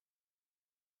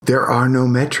There are no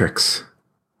metrics.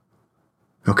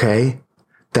 Okay?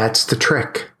 That's the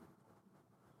trick.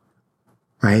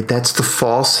 Right? That's the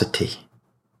falsity.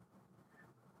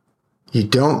 You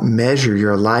don't measure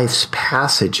your life's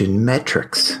passage in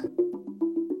metrics.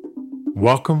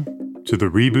 Welcome to the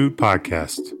Reboot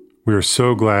Podcast. We are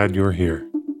so glad you're here.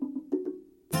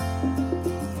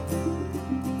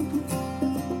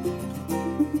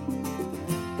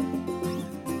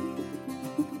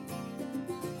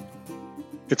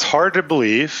 It's hard to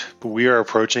believe, but we are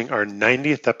approaching our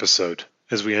 90th episode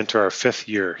as we enter our 5th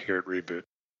year here at Reboot.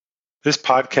 This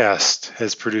podcast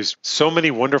has produced so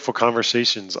many wonderful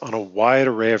conversations on a wide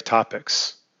array of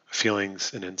topics,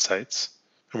 feelings, and insights.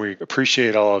 And we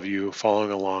appreciate all of you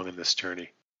following along in this journey.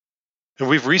 And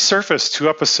we've resurfaced 2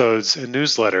 episodes and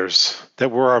newsletters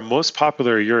that were our most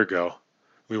popular a year ago.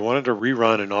 We wanted to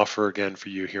rerun and offer again for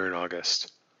you here in August.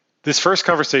 This first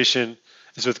conversation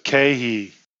is with Kay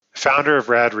He, founder of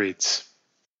Rad Reads.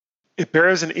 It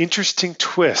bears an interesting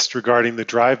twist regarding the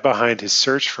drive behind his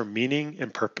search for meaning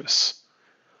and purpose.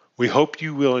 We hope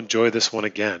you will enjoy this one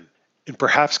again and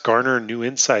perhaps garner new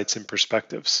insights and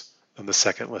perspectives on the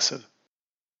second listen.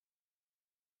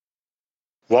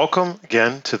 Welcome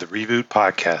again to the Reboot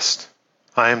Podcast.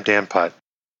 I am Dan Putt.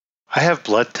 I have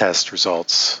blood test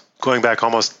results going back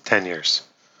almost 10 years.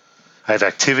 I have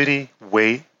activity,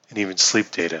 weight, and even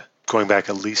sleep data going back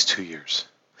at least 2 years.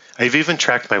 I've even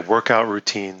tracked my workout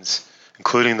routines,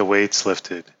 including the weights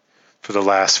lifted, for the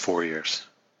last 4 years.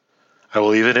 I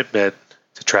will even admit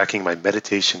to tracking my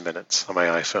meditation minutes on my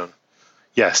iPhone.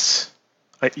 Yes,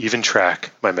 I even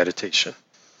track my meditation.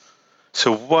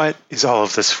 So what is all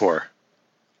of this for?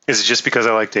 Is it just because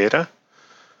I like data?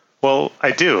 Well,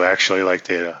 I do actually like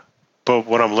data, but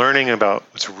what I'm learning about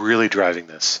what's really driving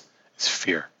this is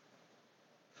fear.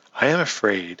 I am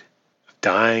afraid of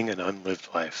dying an unlived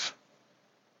life.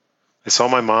 I saw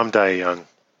my mom die young.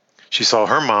 She saw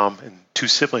her mom and 2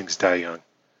 siblings die young.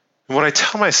 And what I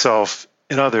tell myself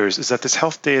and others is that this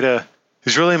health data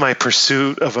is really my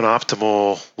pursuit of an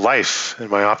optimal life and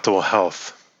my optimal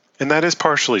health. And that is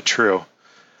partially true.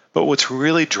 But what's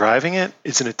really driving it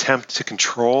is an attempt to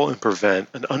control and prevent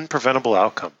an unpreventable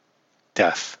outcome,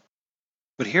 death.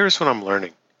 But here's what I'm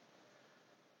learning.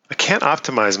 I can't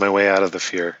optimize my way out of the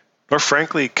fear, nor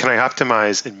frankly, can I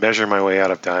optimize and measure my way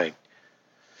out of dying.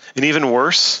 And even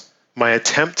worse, my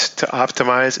attempt to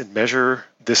optimize and measure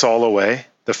this all away,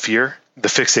 the fear, the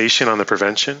fixation on the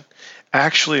prevention,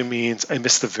 actually means I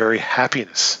miss the very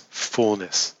happiness,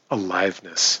 fullness,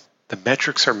 aliveness the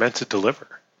metrics are meant to deliver.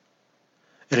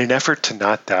 In an effort to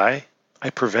not die,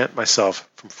 I prevent myself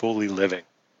from fully living.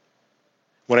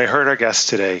 When I heard our guest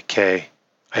today, Kay,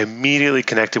 I immediately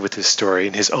connected with his story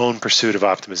and his own pursuit of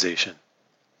optimization.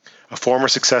 A former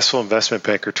successful investment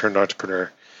banker turned entrepreneur,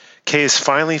 Kay is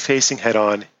finally facing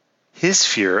head-on his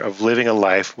fear of living a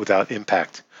life without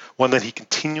impact, one that he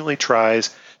continually tries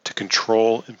to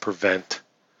control and prevent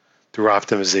through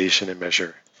optimization and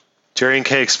measure. Jerry and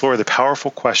Kay explore the powerful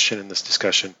question in this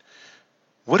discussion.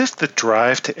 What if the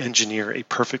drive to engineer a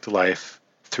perfect life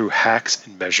through hacks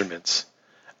and measurements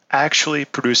actually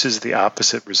produces the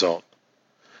opposite result,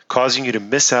 causing you to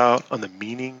miss out on the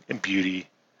meaning and beauty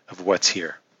of what's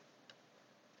here?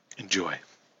 Enjoy.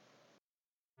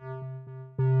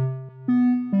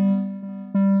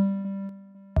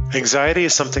 Anxiety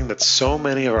is something that so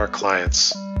many of our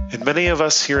clients, and many of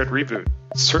us here at Reboot,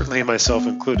 certainly myself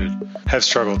included, have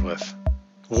struggled with.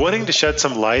 Wanting to shed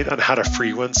some light on how to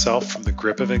free oneself from the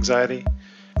grip of anxiety,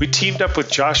 we teamed up with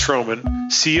Josh Roman,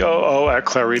 COO at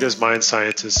Clarita's Mind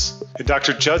Scientists, and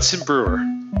Dr. Judson Brewer,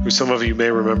 who some of you may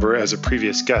remember as a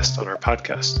previous guest on our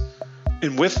podcast.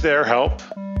 And with their help,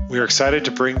 we are excited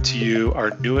to bring to you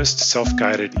our newest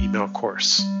self-guided email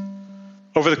course.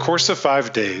 Over the course of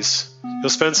 5 days, you'll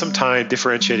spend some time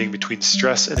differentiating between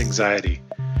stress and anxiety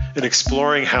and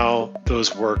exploring how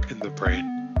those work in the brain.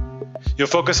 You'll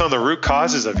focus on the root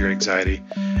causes of your anxiety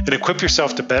and equip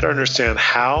yourself to better understand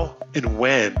how and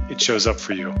when it shows up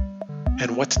for you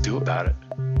and what to do about it.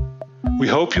 We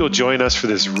hope you'll join us for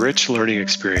this rich learning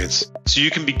experience so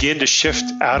you can begin to shift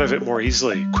out of it more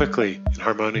easily, quickly, and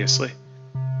harmoniously.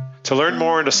 To learn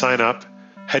more and to sign up,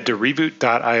 head to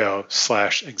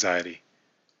reboot.io/anxiety.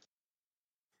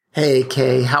 Hey,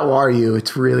 Kay, how are you?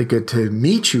 It's really good to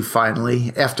meet you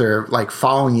finally after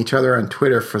following each other on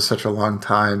Twitter for such a long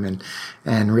time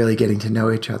and really getting to know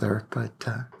each other. But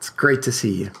it's great to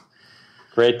see you.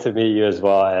 Great to meet you as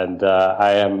well. And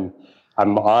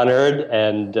I'm honored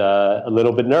and a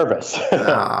little bit nervous.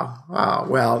 Oh,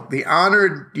 well, the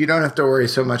honored, you don't have to worry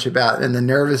so much about. And the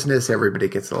nervousness, everybody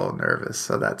gets a little nervous.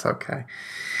 So that's okay.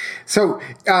 So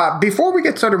before we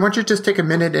get started, why don't you just take a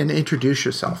minute and introduce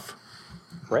yourself?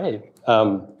 Great.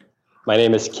 My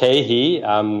name is Kei He.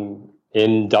 I'm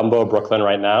in Dumbo, Brooklyn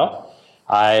right now.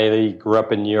 I grew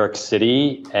up in New York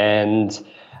City, and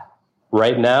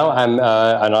right now I'm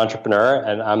an entrepreneur,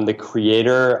 and I'm the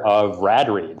creator of Rad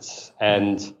Reads.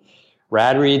 And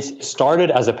Rad Reads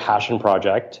started as a passion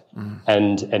project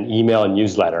and an email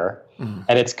newsletter.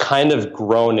 And it's kind of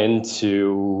grown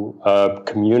into a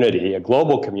community, a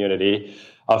global community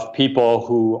of people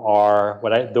who are,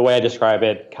 the way I describe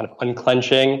it, kind of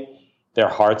unclenching their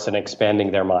hearts and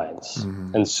expanding their minds.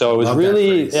 And so it was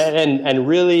really, and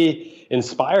really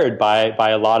inspired by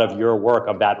a lot of your work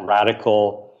of that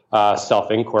radical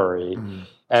self-inquiry.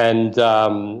 And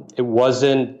it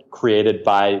wasn't created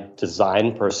by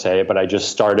design per se, but I just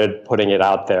started putting it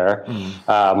out there.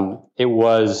 I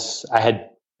had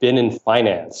been in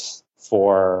finance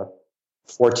for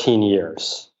 14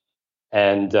 years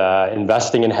and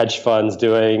investing in hedge funds,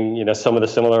 doing some of the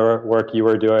similar work you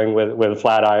were doing with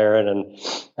Flatiron,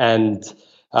 and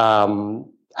I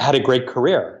had a great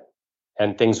career,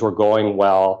 and things were going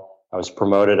well. I was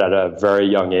promoted at a very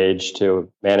young age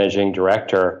to managing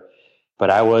director,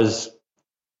 but I was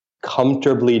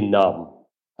comfortably numb.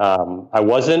 I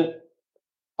wasn't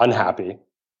unhappy,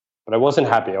 but I wasn't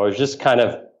happy. I was just kind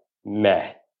of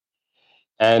meh.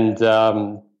 And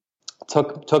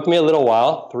took me a little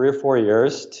while, 3 or 4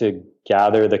 years, to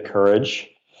gather the courage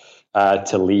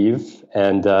to leave.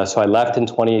 And so I left in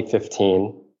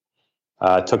 2015.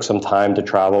 Took some time to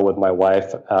travel with my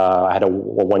wife. I had a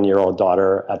 1-year-old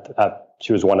daughter.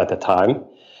 She was 1 at the time,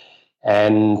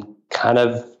 and kind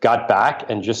of got back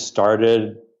and just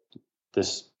started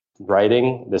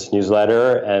writing this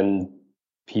newsletter, and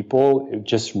it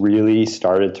just really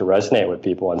started to resonate with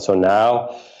people. And so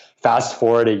now, fast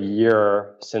forward a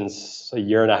year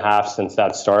and a half since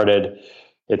that started,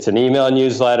 it's an email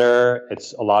newsletter.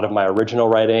 It's a lot of my original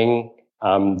writing.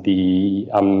 I'm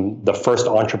the first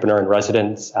entrepreneur in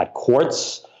residence at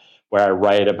Quartz, where I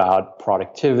write about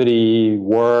productivity,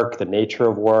 work, the nature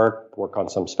of work on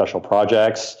some special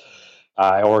projects.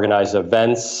 I organize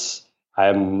events.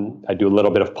 I do a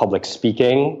little bit of public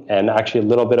speaking, and actually a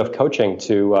little bit of coaching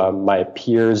to my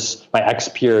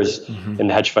ex-peers in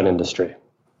the hedge fund industry.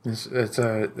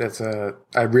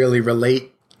 I really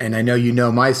relate, and I know you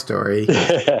know my story,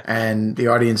 and the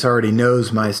audience already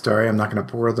knows my story. I'm not going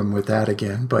to bore them with that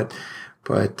again, but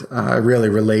I really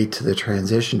relate to the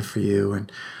transition for you,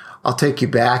 and I'll take you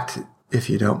back,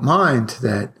 if you don't mind, to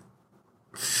that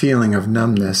feeling of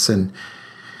numbness. And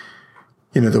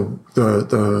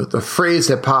the phrase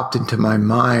that popped into my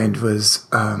mind was,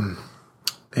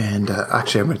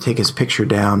 actually I'm going to take his picture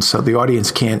down so the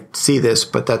audience can't see this,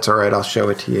 but that's all right. I'll show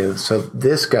it to you. So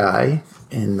this guy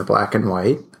in the black and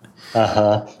white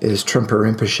is Trungpa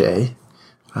Rinpoche,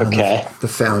 the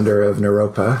founder of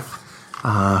Naropa,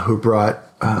 who brought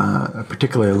a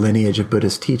particular lineage of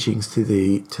Buddhist teachings to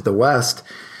the West.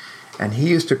 And he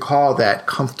used to call that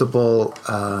comfortable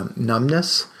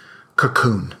numbness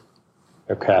cocoon.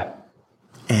 Okay.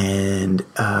 And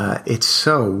it's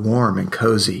so warm and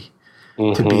cozy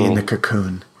to be in the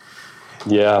cocoon.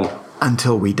 Yeah.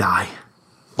 Until we die.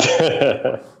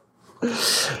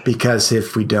 Because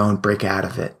if we don't break out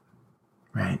of it,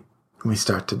 right, we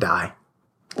start to die.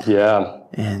 Yeah.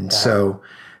 And so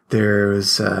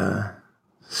there's,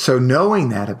 so knowing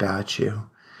that about you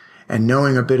and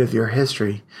knowing a bit of your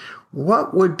history,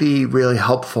 what would be really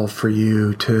helpful for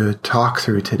you to talk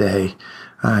through today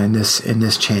in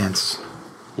this chance?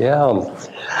 Yeah.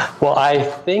 Well, I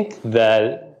think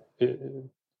that there's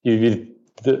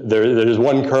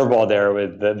one curveball there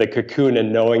with the cocoon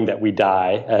and knowing that we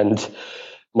die. And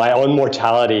my own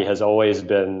mortality has always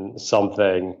been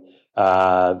something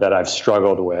that I've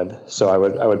struggled with. So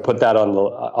I would put that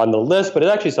on the list, but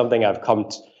it's actually something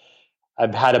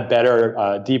I've had a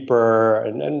better, deeper,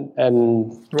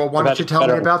 and well, why don't you tell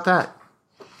me about that?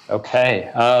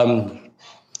 Okay.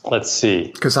 Let's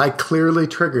see. Because I clearly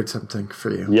triggered something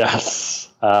for you. Yes.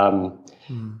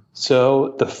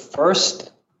 So the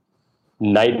first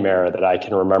nightmare that I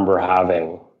can remember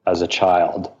having as a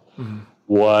child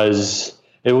was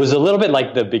a little bit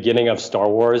like the beginning of Star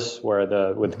Wars,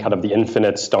 with kind of the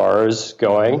infinite stars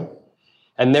going.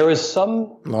 And there was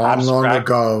some long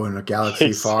ago in a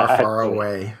galaxy far, far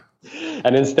away.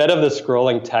 And instead of the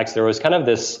scrolling text, there was kind of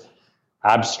this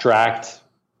abstract,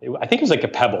 I think it was like a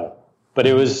pebble, but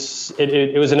it was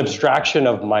an abstraction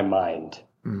of my mind.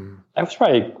 I was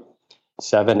probably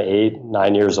 7, 8,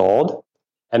 9 years old,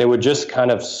 and it would just kind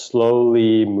of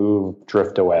slowly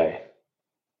drift away,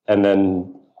 and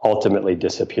then ultimately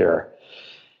disappear.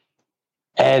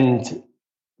 And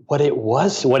what it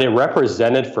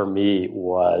represented for me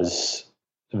was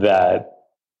that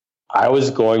I was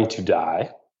going to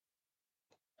die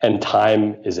and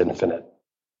time is infinite.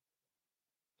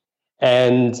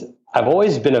 And I've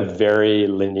always been a very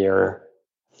linear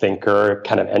thinker,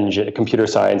 kind of computer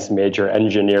science major,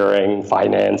 engineering,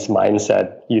 finance,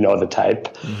 mindset, you know the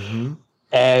type. Mm-hmm.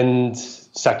 And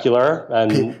secular.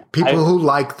 And people who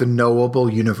like the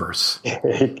knowable universe.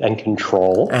 And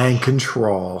control. And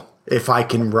control. If I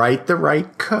can write the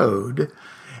right code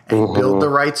and build the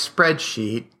right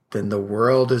spreadsheet, then the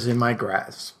world is in my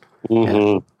grasp.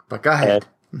 Mm-hmm. But go ahead.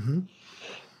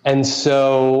 And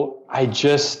so I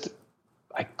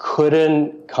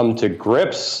couldn't come to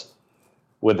grips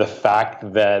with the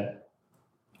fact that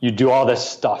you do all this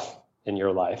stuff in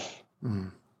your life.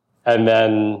 And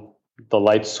then the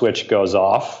light switch goes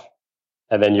off,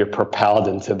 and then you're propelled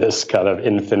into this kind of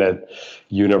infinite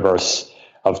universe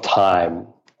of time.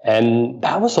 And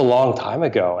that was a long time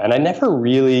ago. And I never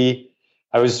really,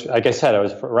 like I said, I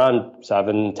was around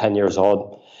 7-10 years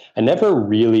old. I never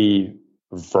really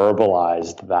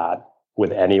verbalized that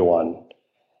with anyone.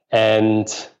 And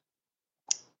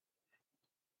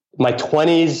my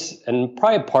 20s and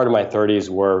probably part of my 30s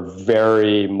were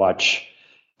very much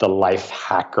the life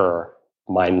hacker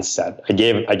mindset. I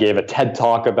gave a TED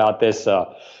talk about this,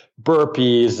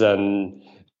 burpees and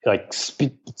like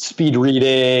speed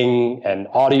reading and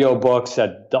audiobooks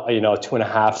at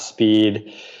 2.5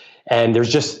 speed, and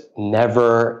there's just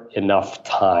never enough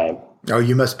time. Oh,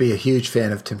 you must be a huge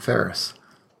fan of Tim Ferriss.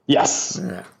 Yes,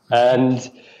 yeah.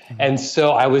 And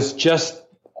so I was just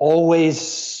always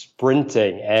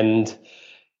sprinting, and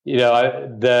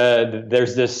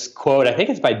there's this quote, I think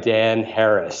it's by Dan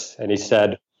Harris, and he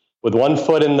said, "With one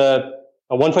foot in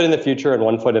the future and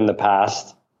one foot in the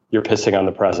past, you're pissing on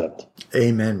the present."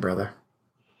 Amen, brother.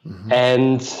 Mm-hmm.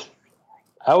 And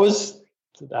I was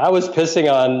pissing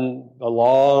on a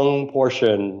long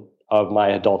portion of my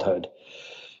adulthood,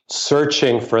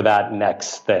 searching for that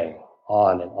next thing,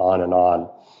 on and on and on,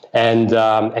 and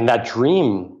that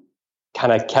dream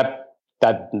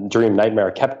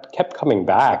nightmare kept coming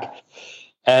back.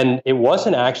 And it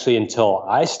wasn't actually until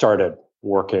I started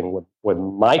working with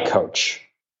my coach.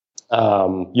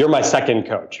 You're my second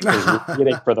coach, because you're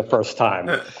meeting for the first time.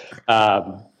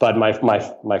 But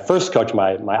my first coach,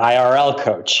 my IRL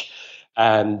coach,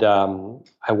 and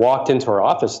I walked into her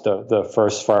office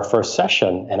for our first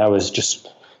session, and I was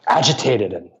just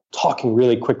agitated and talking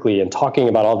really quickly and talking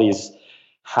about all these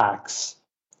hacks.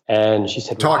 And she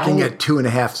said, talking at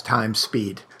 2.5 times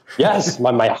speed. Yes,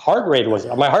 my heart rate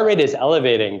is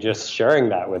elevating just sharing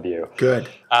that with you. Good.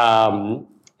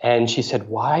 And she said,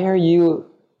 "Why are you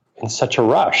in such a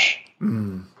rush?"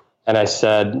 And I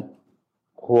said,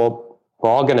 "Well, we're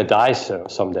all going to die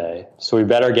someday, so we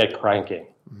better get cranking."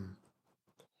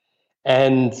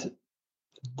 And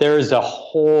there's a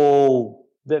whole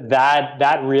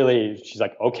that really, she's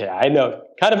like, "Okay, I know,"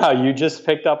 kind of how you just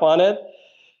picked up on it.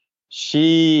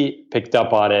 She picked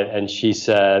up on it, and she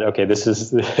said, "Okay, this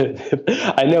is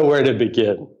I know where to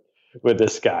begin with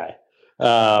this guy."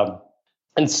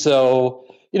 And so,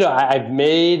 I've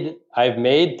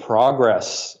made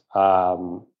progress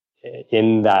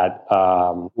in that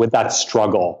with that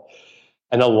struggle,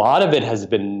 and a lot of it has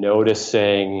been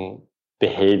noticing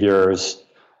behaviors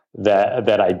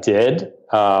that I did,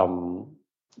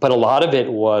 but a lot of it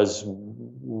was,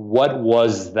 what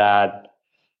was that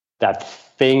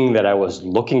thing that I was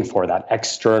looking for, that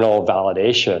external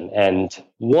validation. And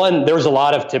there was a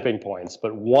lot of tipping points,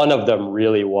 but one of them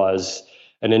really was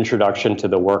an introduction to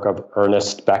the work of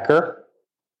Ernest Becker.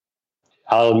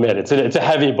 I'll admit, it's a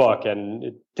heavy book and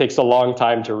it takes a long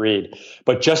time to read,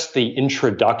 but just the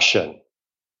introduction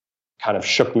kind of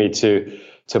shook me to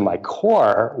my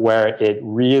core, where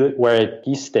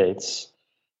he states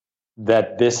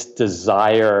that this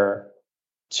desire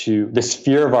this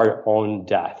fear of our own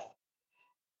death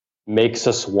makes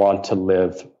us want to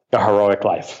live a heroic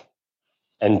life.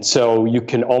 And so you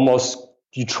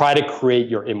try to create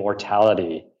your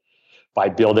immortality by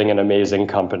building an amazing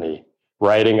company,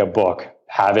 writing a book,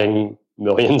 having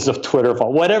millions of Twitter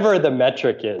followers, whatever the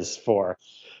metric is for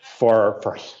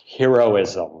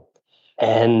heroism.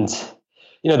 And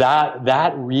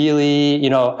that really,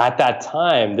 at that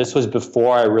time, this was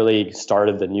before I really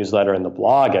started the newsletter and the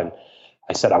blog, and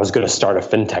I said I was going to start a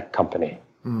fintech company.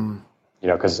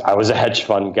 Because I was a hedge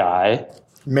fund guy.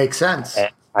 Makes sense.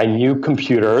 And I knew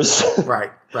computers.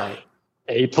 Right.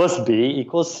 A plus B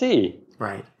equals C.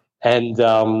 Right. And,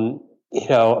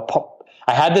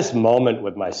 I had this moment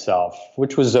with myself,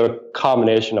 which was a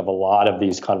combination of a lot of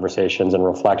these conversations and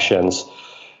reflections,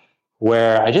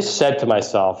 where I just said to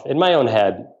myself in my own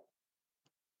head,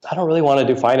 I don't really want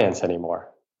to do finance anymore.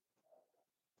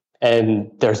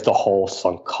 And there's the whole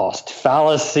sunk cost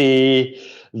fallacy.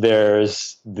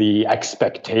 There's the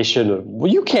expectation of,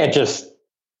 well, you can't just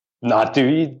not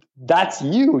do, that's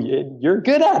you. You're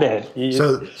good at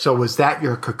it. So was that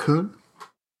your cocoon?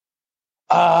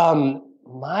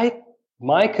 My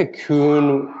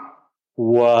cocoon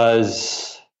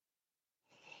was,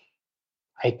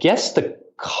 I guess it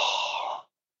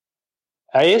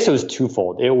was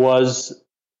twofold. It was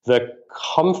the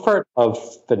comfort of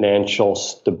financial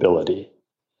stability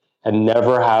and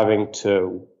never having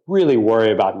to really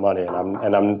worry about money.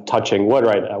 And I'm touching wood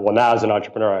right now. Well, now as an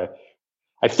entrepreneur,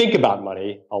 I think about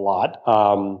money a lot,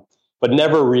 but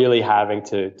never really having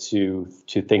to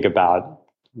think about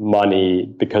money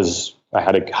because I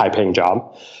had a high paying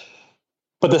job.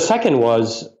 But the second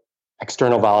was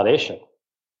external validation.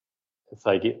 It's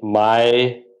like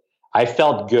I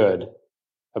felt good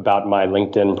about my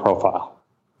LinkedIn profile.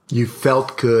 You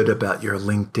felt good about your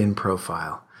LinkedIn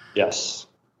profile. Yes.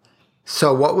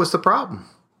 So what was the problem?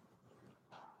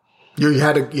 You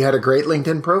had a great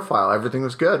LinkedIn profile. Everything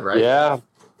was good, right? Yeah.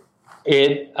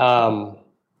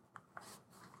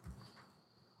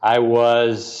 I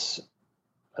was,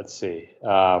 let's see,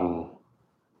 an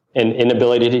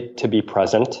inability to be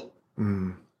present.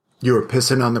 Mm. You were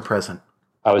pissing on the present.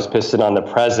 I was pissing on the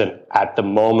present at the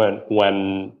moment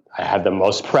when I had the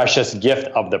most precious gift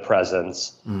of the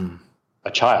presents,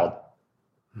 a child.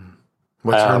 Mm.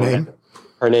 What's her name?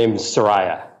 Her name's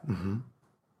Soraya. Mm-hmm.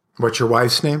 What's your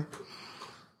wife's name?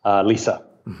 Lisa.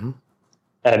 Mm-hmm.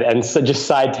 And so just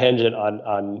side tangent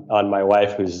on my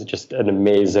wife, who's just an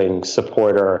amazing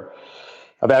supporter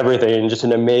of everything and just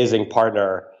an amazing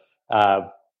partner.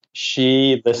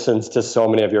 She listens to so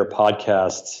many of your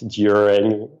podcasts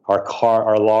during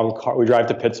our long car. We drive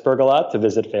to Pittsburgh a lot to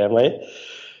visit family.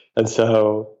 And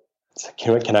so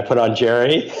can I put on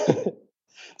Jerry?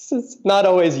 It's not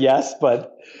always yes,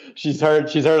 but she's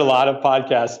heard a lot of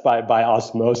podcasts by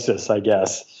osmosis, I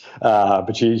guess.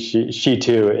 But she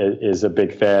too is a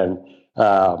big fan.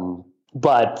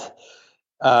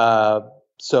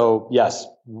 So yes,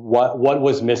 what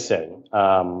was missing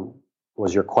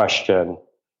was your question.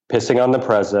 Pissing on the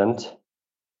present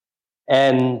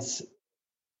and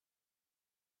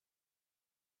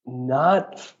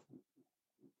not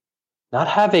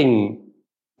having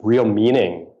real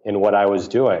meaning in what I was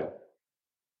doing.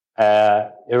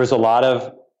 There was a lot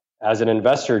of, as an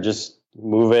investor, just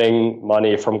moving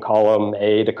money from column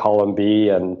A to column B,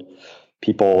 and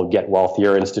people get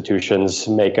wealthier, institutions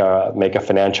make a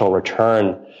financial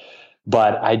return.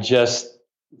 But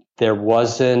there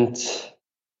wasn't,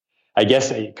 I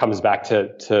guess it comes back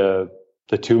to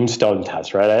the tombstone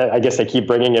test, right? I guess I keep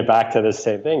bringing it back to the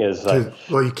same thing.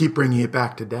 Well, you keep bringing it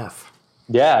back to death.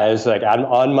 Yeah, it's like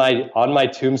on my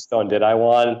tombstone, did I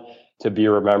want to be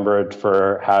remembered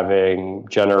for having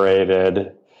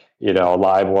generated,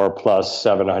 LIBOR plus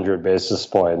 700 basis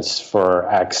points for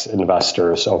X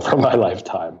investors over my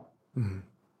lifetime? Mm-hmm.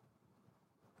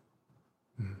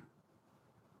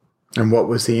 Mm-hmm. And what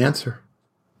was the answer?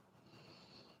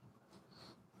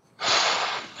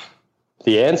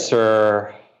 The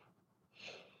answer,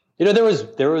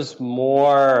 there was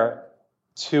more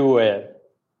to it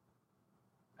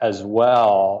as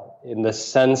well, in the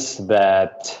sense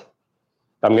that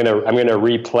I'm gonna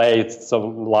replay a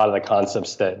lot of the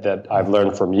concepts that I've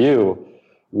learned from you.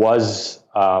 Was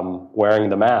wearing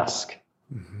the mask,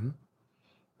 mm-hmm.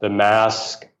 The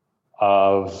mask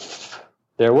of,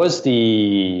 there was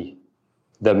the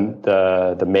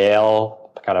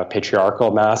male kind of patriarchal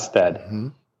mask that. Mm-hmm.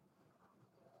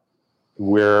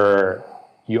 Where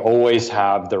you always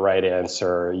have the right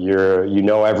answer, you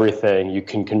know everything, you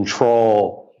can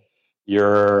control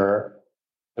your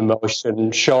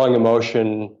emotion. Showing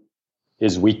emotion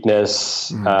is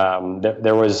weakness. Mm.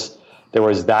 There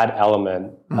was that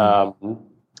element,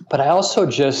 but I also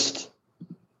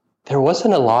there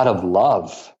wasn't a lot of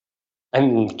love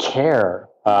and care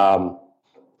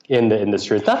in the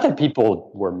industry. It's not that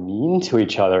people were mean to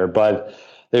each other, but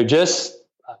they're just.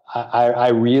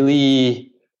 I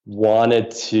really wanted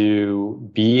to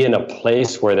be in a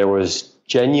place where there was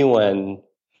genuine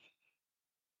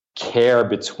care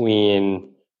between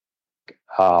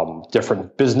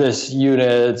different business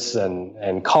units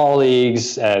and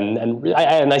colleagues, and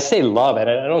I say love, and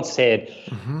I don't say it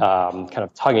mm-hmm. Kind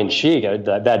of tongue in cheek.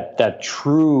 That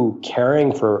true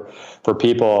caring for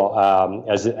people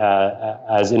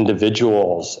as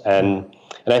individuals, and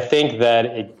I think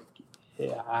that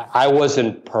I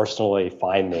wasn't personally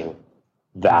finding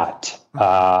that,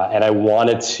 and I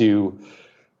wanted to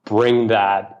bring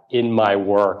that in my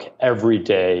work every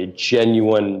day.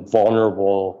 Genuine,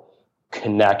 vulnerable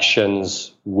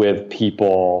connections with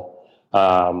people.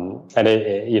 And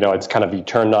it's kind of, you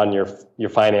turned on your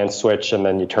finance switch and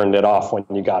then you turned it off when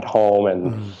you got home,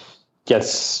 and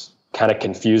gets kind of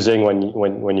confusing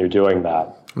when you're doing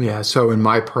that. Yeah. So in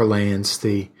my parlance,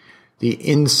 the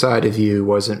inside of you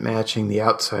wasn't matching the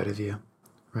outside of you,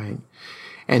 right?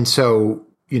 And so,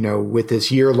 with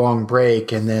this year-long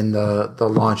break and then the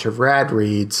launch of Rad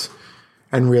Reads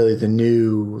and really the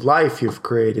new life you've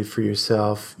created for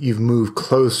yourself, you've moved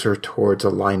closer towards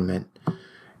alignment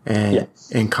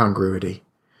and congruity.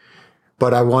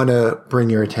 But I want to bring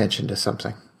your attention to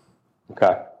something.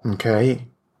 Okay. Okay.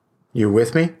 You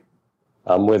with me?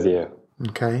 I'm with you.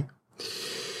 Okay.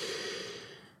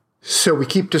 So we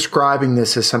keep describing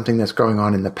this as something that's going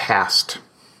on in the past.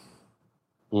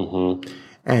 Mm-hmm.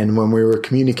 And when we were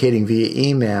communicating via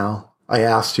email, I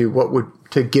asked you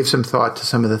to give some thought to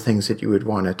some of the things that you would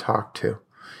want to talk to.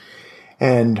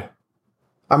 And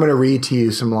I'm going to read to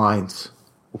you some lines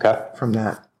from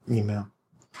that email.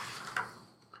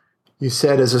 You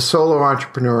said, as a solo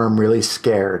entrepreneur, I'm really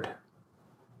scared.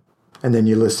 And then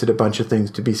you listed a bunch of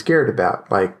things to be scared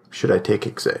about, like, should I take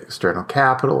external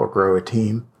capital or grow a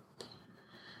team?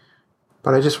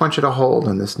 But I just want you to hold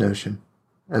on this notion.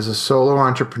 As a solo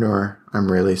entrepreneur,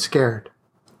 I'm really scared.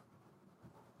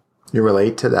 You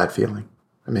relate to that feeling.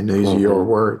 I mean, these are your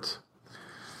words.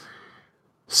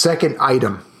 Second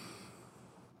item.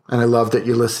 And I love that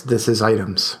you listed this as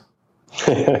items.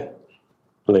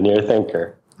 Linear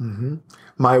thinker. Mm-hmm.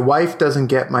 My wife doesn't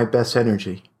get my best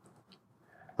energy.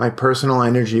 My personal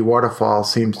energy waterfall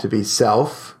seems to be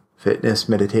self, fitness,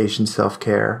 meditation,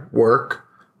 self-care, work,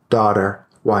 daughter,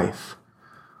 wife.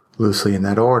 Loosely in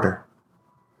that order.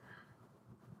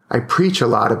 I preach a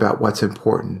lot about what's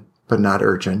important, but not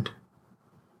urgent.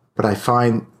 But I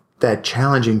find that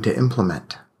challenging to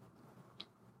implement.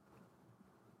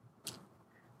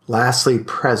 Lastly,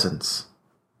 presence.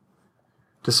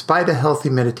 Despite a healthy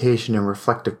meditation and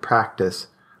reflective practice,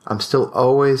 I'm still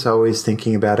always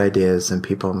thinking about ideas and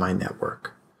people in my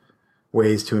network,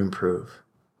 ways to improve.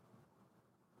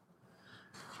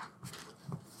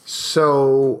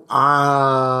 So,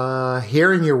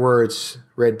 hearing your words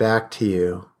read back to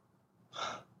you,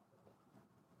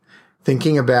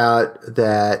 thinking about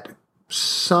that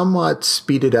somewhat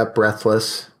speeded up,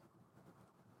 breathless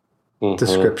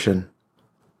description,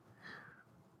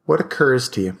 what occurs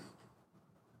to you?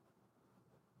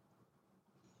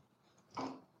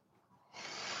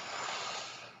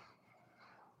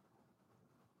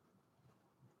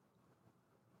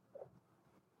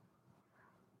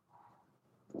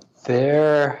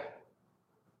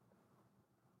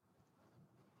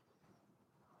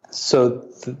 So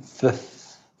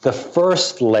the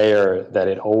first layer that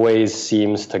it always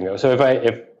seems to go,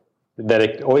 that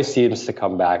it always seems to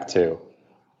come back to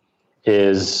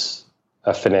is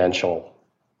a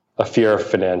fear of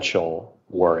financial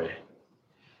worry.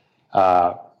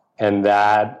 And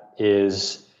that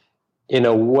is, in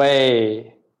a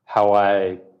way, how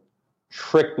I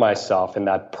trick myself in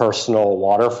that personal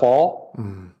waterfall,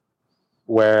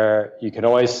 where you can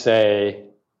always say,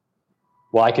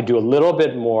 well, I could do a little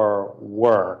bit more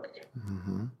work.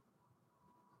 Mm-hmm.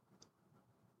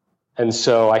 And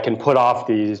so I can put off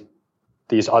these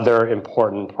other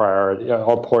important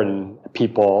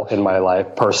people in my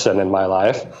life, person in my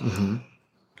life,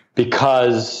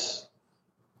 because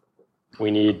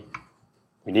we need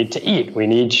to eat, we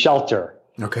need shelter.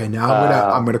 Okay, now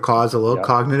I'm gonna cause a little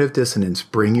cognitive dissonance.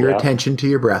 Bring your attention to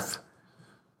your breath.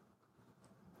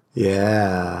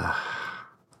 Yeah.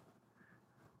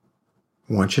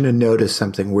 I want you to notice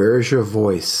something. Where is your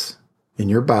voice in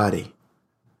your body?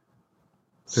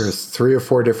 There's 3 or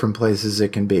 4 different places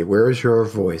it can be. Where is your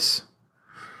voice?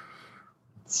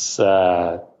 It's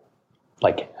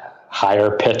like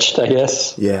higher pitched, I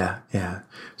guess. Yeah.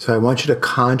 So I want you to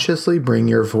consciously bring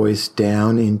your voice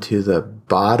down into the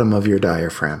bottom of your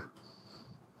diaphragm.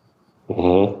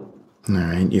 Mm-hmm. All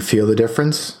right. You feel the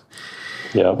difference?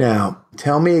 Yeah. Now,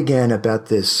 tell me again about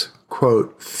this,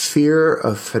 quote, fear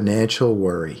of financial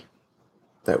worry.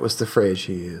 That was the phrase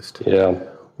you used. Yeah.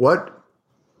 What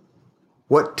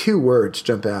 2 words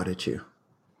jump out at you?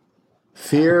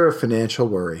 Fear of financial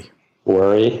worry.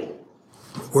 Worry.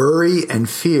 Worry and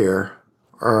fear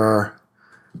are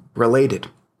related.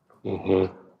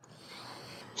 Mm-hmm.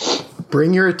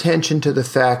 Bring your attention to the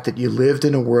fact that you lived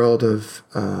in a world of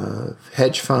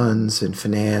hedge funds and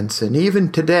finance, and even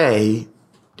today,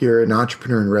 you're an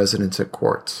entrepreneur in residence at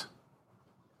Quartz,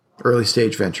 early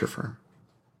stage venture firm.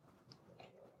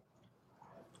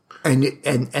 And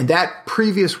that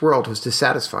previous world was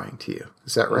dissatisfying to you.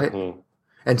 Is that right? Mm-hmm.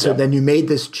 And so then you made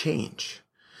this change.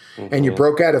 and you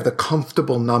broke out of the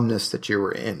comfortable numbness that you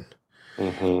were in.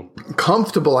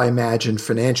 Comfortable, I imagine,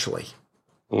 financially.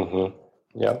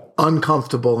 Yep.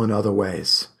 Uncomfortable in other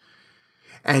ways.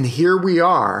 And here we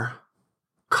are,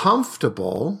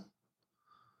 comfortable,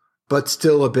 but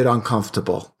still a bit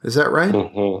uncomfortable. Is that right?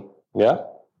 Yeah.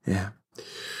 Yeah.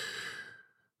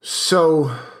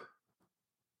 So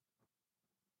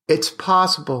it's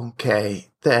possible, Kay,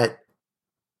 that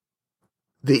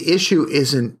the issue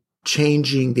isn't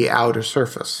changing the outer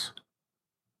surface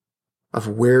of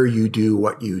where you do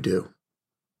what you do.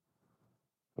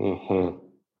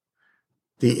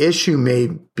 The issue may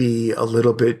be a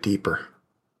little bit deeper.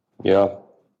 Yeah.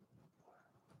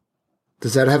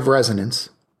 Does that have resonance?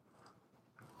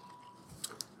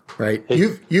 Right?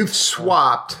 You've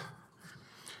swapped.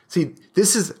 See,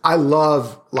 I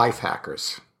love life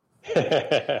hackers.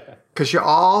 Because you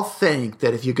all think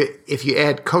that if you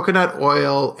add coconut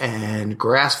oil and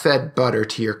grass-fed butter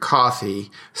to your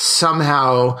coffee,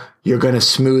 somehow you're going to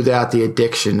smooth out the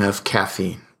addiction of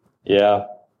caffeine. Yeah.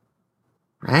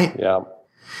 Right? Yeah.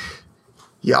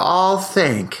 You all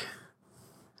think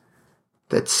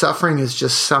that suffering is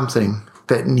just something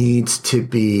that needs to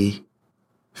be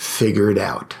figured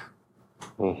out.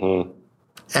 And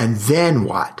then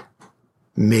what?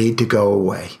 Made to go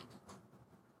away.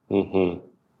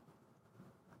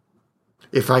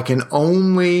 If I can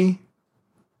only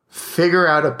figure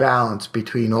out a balance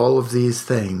between all of these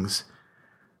things,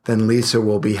 then Lisa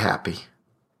will be happy.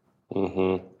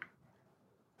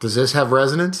 Does this have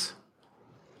resonance?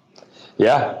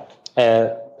 Yeah,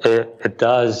 and it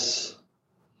does.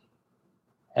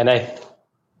 And I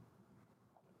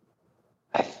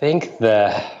think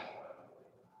that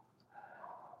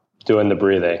doing the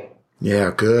breathing.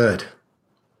 Yeah, good.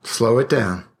 Slow it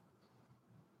down.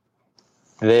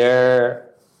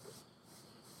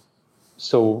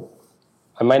 So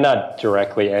I might not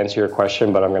directly answer your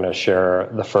question, but I'm going to share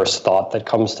the first thought that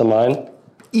comes to mind.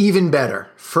 Even better.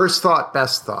 First thought,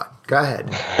 best thought. Go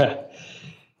ahead.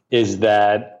 Is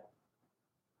that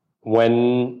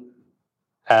when,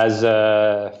 as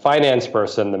a finance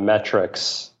person, the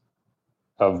metrics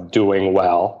of doing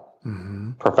well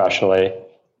professionally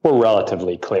were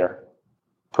relatively clear.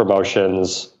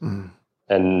 Promotions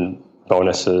and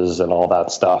bonuses and all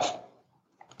that stuff.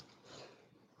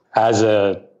 As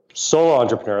a solo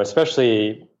entrepreneur,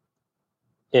 especially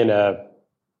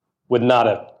with not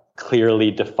a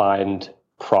clearly defined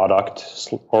product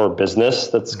or business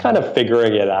that's kind of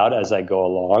figuring it out as I go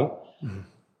along,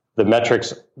 the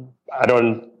metrics, I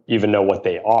don't even know what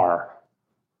they are.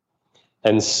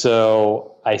 And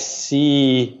so I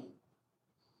see,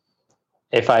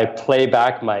 if I play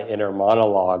back my inner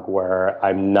monologue where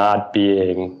I'm not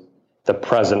being the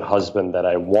present husband that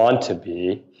I want to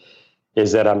be,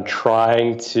 is that I'm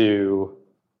trying to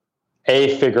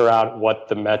A, figure out what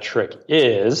the metric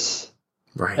is,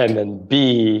 right, and then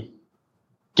B,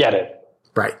 get it.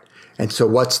 Right. And so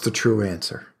what's the true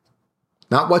answer?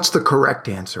 Not what's the correct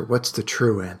answer. What's the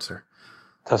true answer?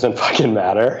 Doesn't fucking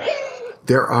matter.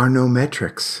 There are no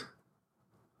metrics.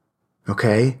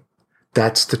 Okay?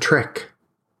 That's the trick.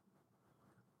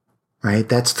 Right?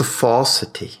 That's the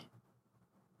falsity.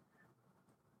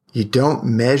 You don't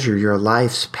measure your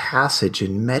life's passage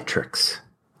in metrics.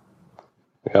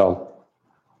 Yeah.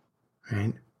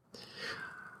 Right?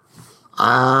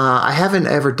 I haven't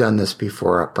ever done this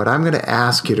before, but I'm going to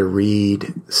ask you to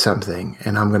read something,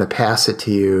 and I'm going to pass it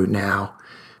to you now.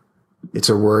 It's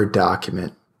a Word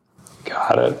document.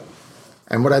 Got it.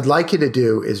 And what I'd like you to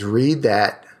do is read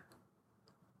that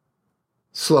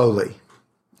slowly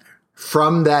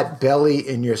from that belly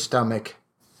in your stomach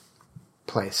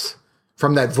place,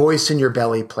 from that voice in your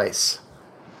belly place.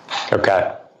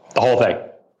 Okay. The whole thing.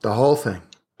 The whole thing.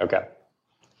 Okay.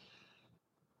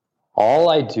 All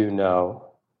I do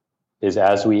know is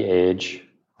as we age,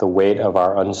 the weight of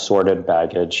our unsorted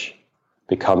baggage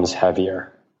becomes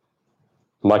heavier,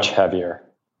 much heavier.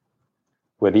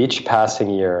 With each passing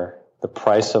year, the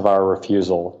price of our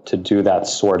refusal to do that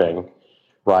sorting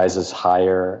rises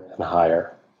higher and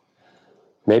higher.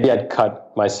 Maybe I'd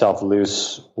cut myself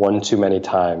loose one too many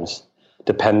times,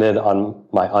 depended on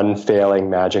my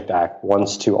unfailing magic act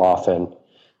once too often,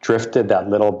 drifted that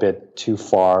little bit too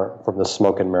far from the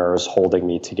smoke and mirrors holding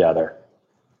me together.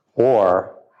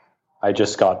 Or I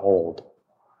just got old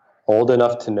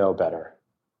enough to know better.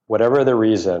 Whatever the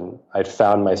reason, I'd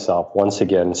found myself once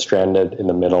again stranded in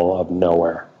the middle of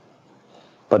nowhere.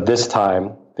 But this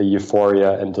time, the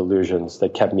euphoria and delusions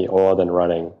that kept me oiled and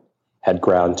running had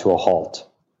ground to a halt.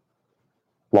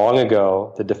 Long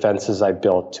ago, the defenses I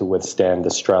built to withstand the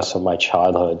stress of my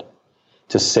childhood,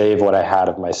 to save what I had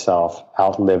of myself,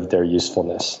 outlived their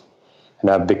usefulness. and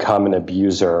have become an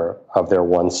abuser of their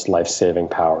once life-saving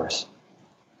powers.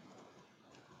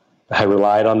 I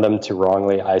relied on them to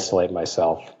wrongly isolate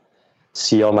myself,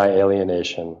 seal my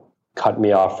alienation, cut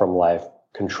me off from life,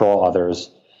 control others,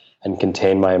 and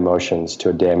contain my emotions to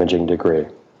a damaging degree.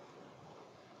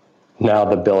 Now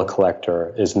the bill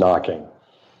collector is knocking,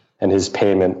 and his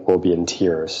payment will be in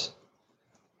tears.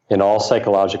 In all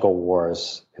psychological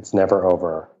wars, it's never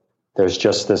over. There's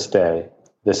just this day,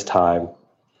 this time,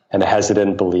 and a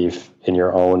hesitant belief in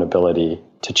your own ability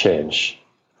to change.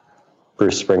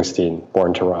 Bruce Springsteen,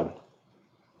 Born to Run.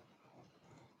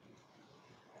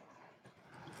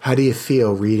 How do you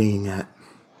feel reading that?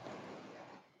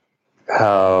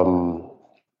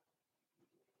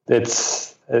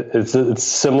 It's a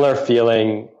similar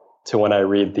feeling to when I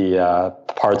read the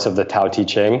parts of the Tao Te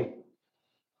Ching.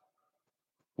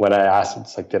 When I asked,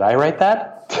 it's like, did I write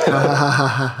that?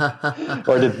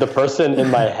 Or did the person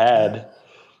in my head,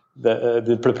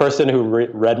 the person who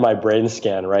read my brain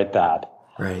scan, write that?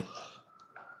 Right.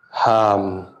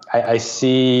 I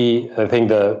think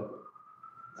the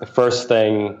first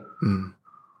thing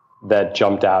that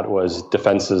jumped out was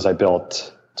defenses I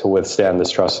built to withstand the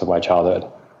stress of my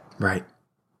childhood. Right.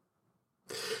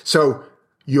 So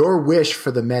your wish for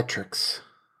the metrics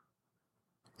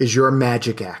is your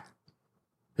magic act.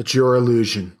 It's your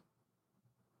illusion.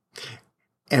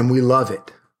 And we love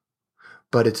it.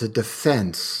 But it's a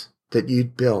defense that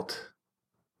you'd built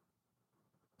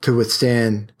to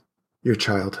withstand your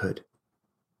childhood.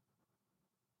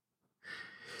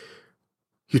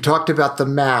 You talked about the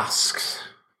masks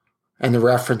and the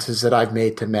references that I've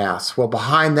made to masks. Well,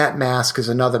 behind that mask is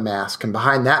another mask, and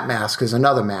behind that mask is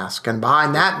another mask, and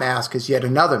behind that mask is yet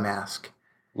another mask.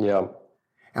 Yeah.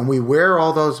 And we wear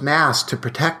all those masks to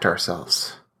protect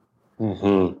ourselves.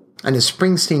 Mm-hmm. And as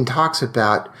Springsteen talks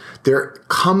about, there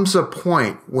comes a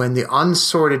point when the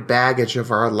unsorted baggage of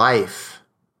our life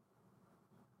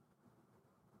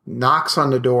knocks on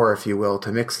the door, if you will,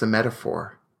 to mix the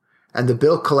metaphor. And the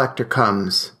bill collector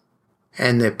comes,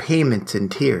 and the payment's in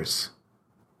tears.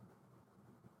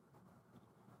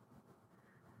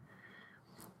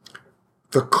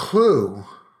 The clue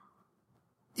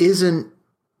isn't,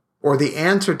 or the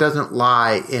answer doesn't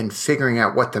lie in figuring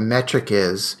out what the metric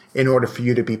is in order for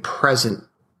you to be present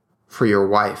for your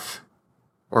wife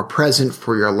or present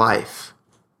for your life,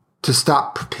 to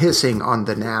stop pissing on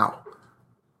the now.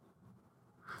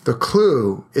 The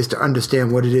clue is to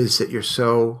understand what it is that you're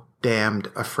so damned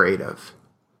afraid of.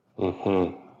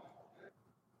 Mm-hmm.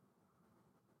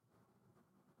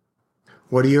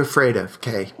 What are you afraid of,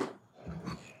 Kay?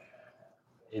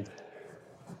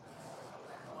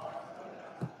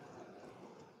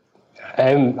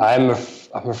 I'm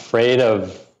afraid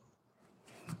of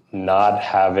not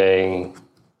having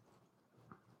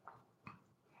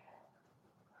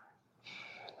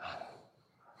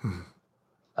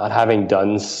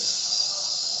done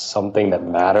something that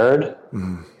mattered.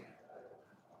 Mm.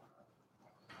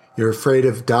 You're afraid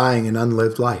of dying an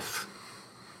unlived life.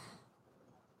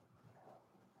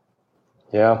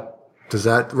 Yeah. Does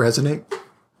that resonate?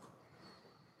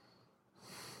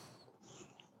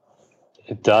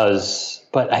 It does.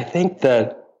 But I think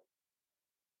that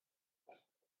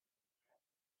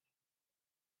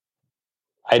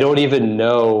I don't even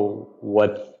know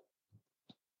what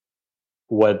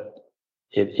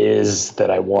it is that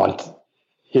I want.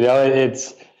 You know,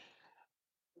 it's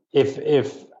if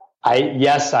I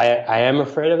am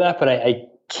afraid of that, but I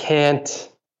can't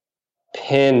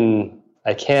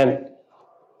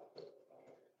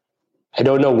I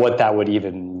don't know what that would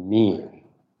even mean.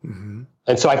 Mm-hmm.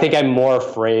 And so I think I'm more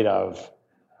afraid of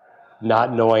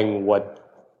not knowing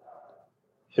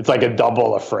it's like a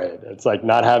double afraid. It's like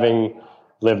not having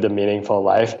lived a meaningful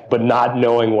life, but not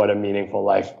knowing what a meaningful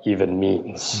life even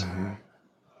means. Mm-hmm.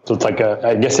 So it's like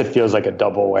I guess it feels like a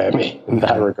double whammy in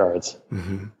that regards.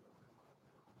 Mm-hmm.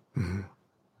 Mm-hmm.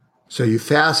 So you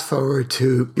fast forward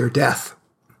to your death.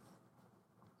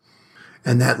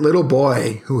 And that little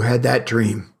boy who had that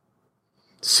dream,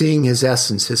 seeing his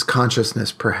essence, his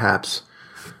consciousness perhaps,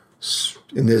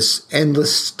 in this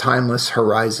endless, timeless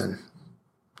horizon,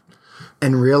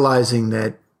 and realizing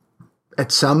that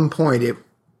at some point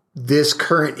this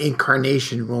current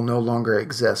incarnation will no longer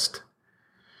exist.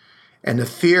 And the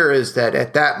fear is that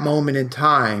at that moment in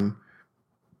time,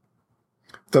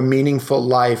 the meaningful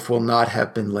life will not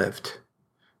have been lived.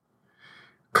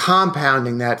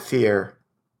 Compounding that fear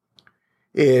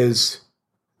is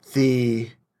the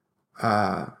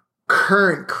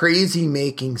current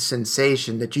crazy-making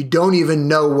sensation that you don't even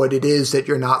know what it is that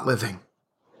you're not living.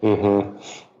 Mm-hmm.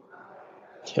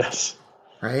 Yes.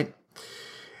 Right?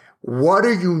 What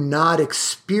are you not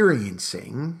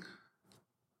experiencing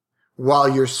while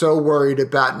you're so worried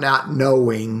about not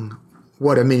knowing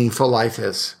what a meaningful life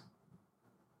is.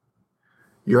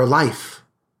 Your life,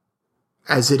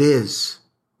 as it is,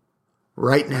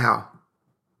 right now.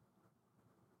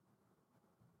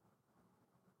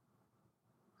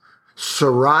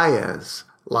 Soraya's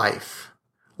life,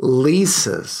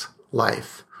 Lisa's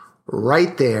life,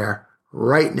 right there,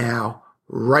 right now,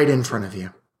 right in front of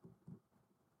you.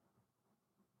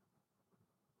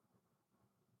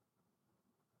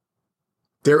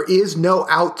 There is no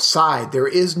outside. There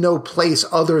is no place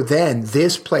other than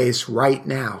this place right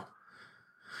now.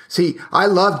 See, I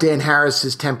love Dan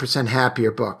Harris's 10% Happier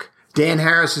book. Dan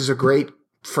Harris is a great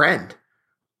friend.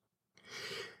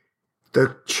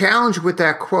 The challenge with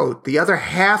that quote, the other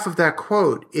half of that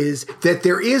quote, is that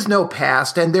there is no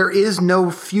past and there is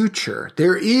no future.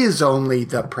 There is only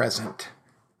the present.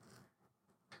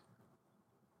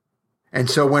 And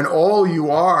so when all you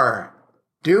are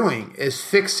doing is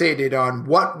fixated on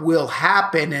what will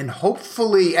happen, and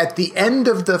hopefully at the end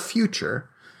of the future,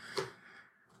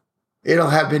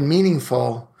 it'll have been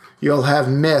meaningful, you'll have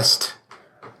missed,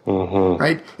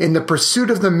 right? In the pursuit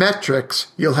of the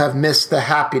metrics, you'll have missed the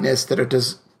happiness that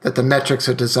the metrics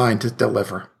are designed to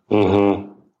deliver.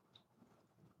 You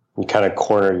kind of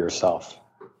corner yourself.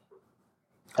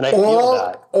 And I feel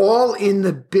that. All in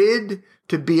the bid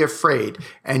to be afraid.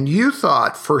 And you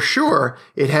thought for sure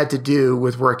it had to do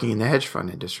with working in the hedge fund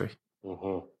industry.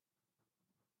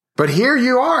 But here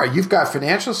you are. You've got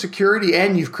financial security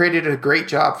and you've created a great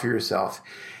job for yourself.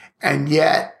 And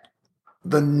yet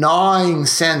the gnawing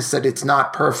sense that it's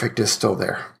not perfect is still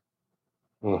there.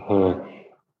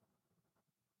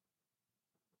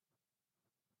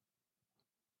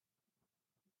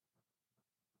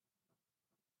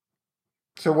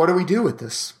 So what do we do with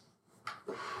this?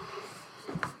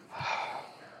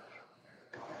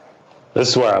 This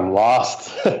is where I'm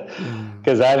lost,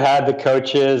 because I've had the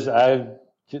coaches, I've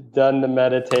done the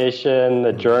meditation,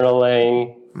 the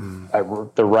journaling,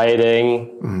 the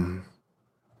writing.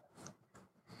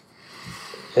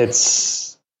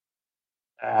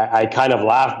 I kind of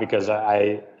laugh because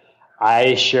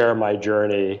I share my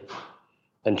journey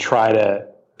and try to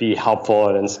be helpful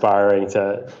and inspiring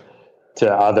to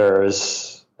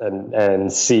others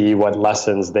and see what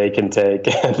lessons they can take,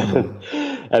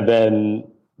 and then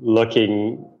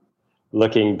looking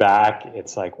back,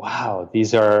 it's like, wow,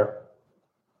 these are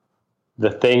the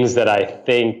things that I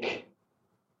think,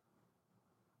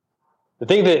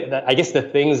 maybe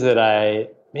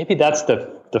that's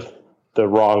the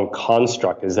wrong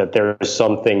construct, is that there is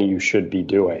something you should be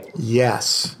doing.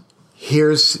 Yes.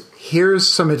 Here's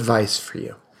some advice for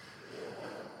you.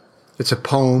 It's a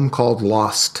poem called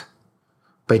Lost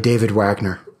by David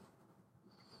Wagner.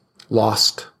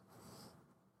 Lost.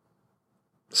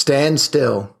 Stand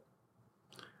still.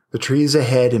 The trees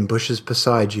ahead and bushes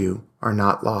beside you are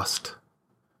not lost.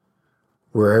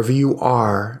 Wherever you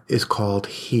are is called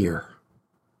here.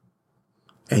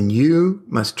 And you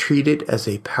must treat it as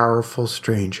a powerful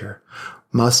stranger,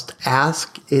 must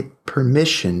ask it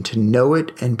permission to know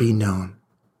it and be known.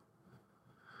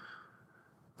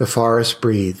 The forest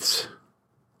breathes.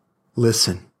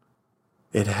 Listen,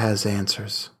 it has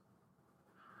answers.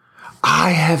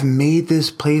 I have made this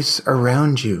place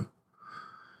around you.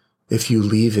 If you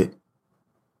leave it,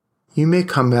 you may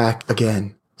come back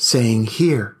again, saying,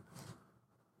 here.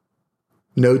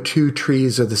 No two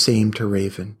trees are the same to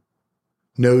raven.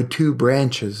 No two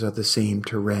branches are the same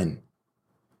to wren.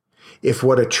 If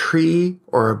what a tree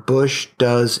or a bush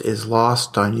does is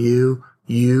lost on you,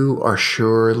 you are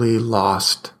surely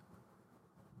lost.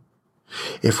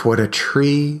 If what a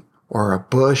tree or a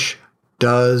bush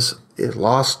does is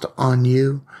lost on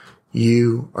you,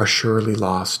 you are surely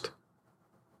lost.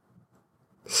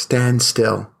 Stand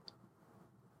still.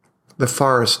 The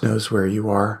forest knows where you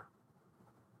are.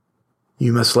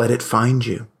 You must let it find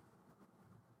you.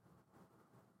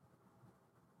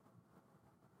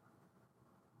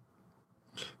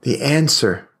 The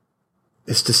answer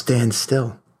is to stand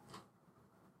still.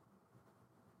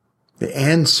 The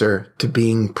answer to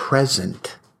being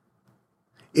present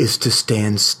is to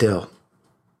stand still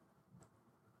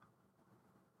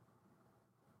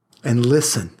and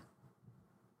listen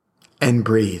and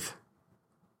breathe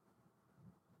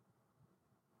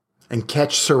and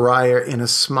catch Soraya in a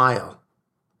smile.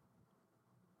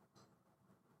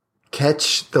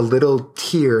 Catch the little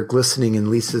tear glistening in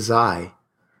Lisa's eye.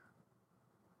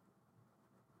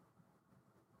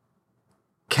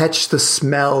 Catch the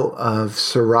smell of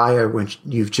Soraya when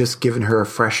you've just given her a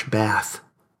fresh bath.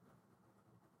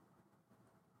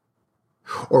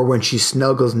 Or when she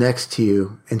snuggles next to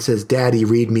you and says, Daddy,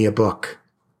 read me a book.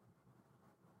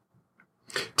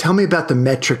 Tell me about the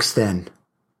metrics then.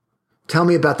 Tell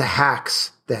me about the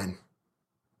hacks then.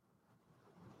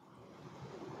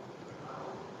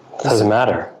 Doesn't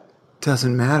matter.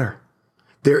 Doesn't matter.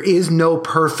 There is no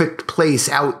perfect place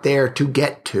out there to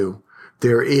get to.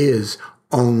 There is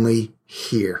only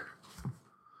here.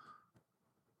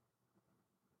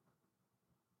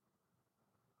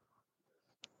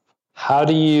 How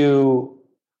do you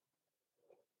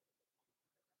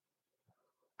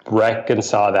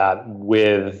reconcile that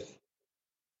with,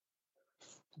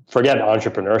 forget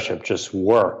entrepreneurship, just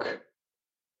work,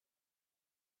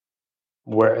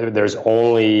 where there's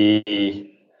only,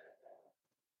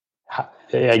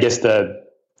 I guess, the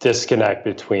disconnect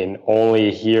between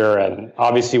only here and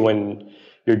obviously when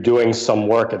you're doing some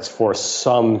work, it's for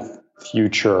some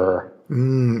future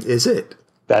Is it?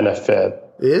 benefit.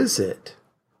 Is it?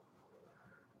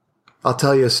 I'll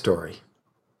tell you a story.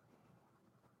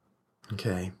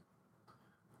 Okay.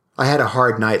 I had a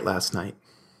hard night last night.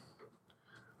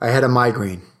 I had a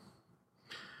migraine.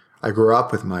 I grew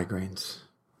up with migraines.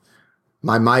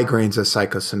 My migraines are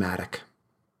psychosomatic,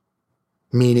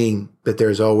 meaning that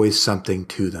there's always something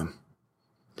to them.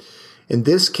 In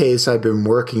this case, I've been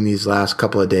working these last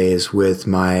couple of days with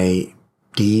my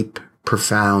deep,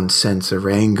 profound sense of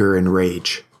anger and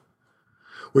rage,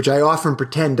 which I often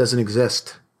pretend doesn't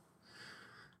exist.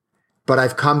 But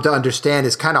I've come to understand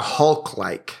is kind of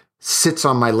Hulk-like, sits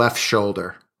on my left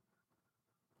shoulder,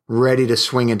 ready to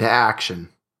swing into action.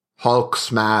 Hulk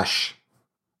smash.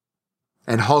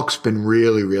 And Hulk's been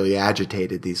really, really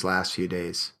agitated these last few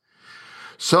days.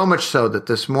 So much so that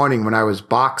this morning when I was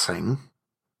boxing,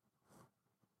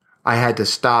 I had to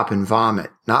stop and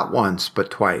vomit, not once, but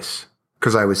twice,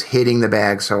 because I was hitting the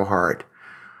bag so hard.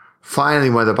 Finally,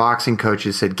 one of the boxing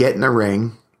coaches said, get in the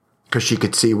ring, because she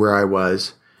could see where I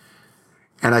was.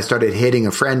 And I started hitting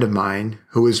a friend of mine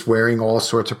who was wearing all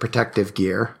sorts of protective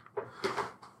gear.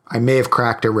 I may have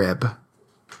cracked a rib.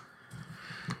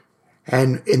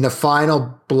 And in the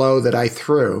final blow that I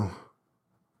threw,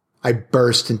 I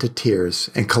burst into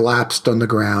tears and collapsed on the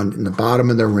ground in the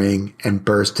bottom of the ring and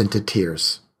burst into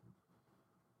tears.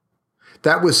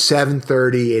 That was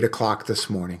 7:30, 8 o'clock this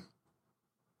morning.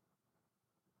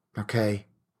 Okay.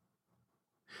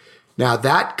 Now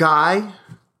that guy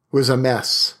was a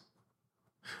mess.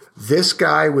 This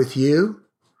guy with you,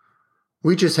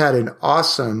 we just had an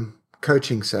awesome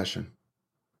coaching session.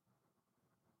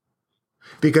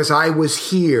 Because I was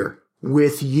here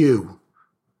with you.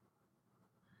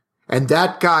 And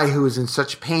that guy who was in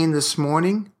such pain this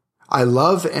morning, I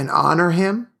love and honor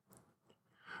him.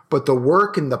 But the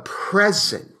work in the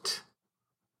present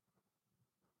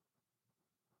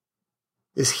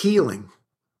is healing.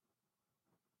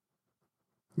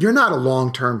 You're not a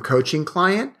long-term coaching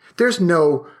client. There's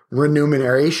no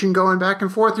remuneration going back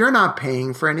and forth. You're not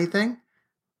paying for anything.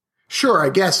 Sure, I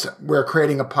guess we're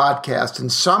creating a podcast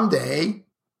and someday,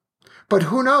 but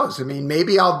who knows? I mean,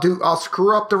 maybe I'll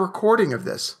screw up the recording of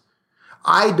this.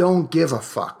 I don't give a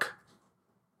fuck.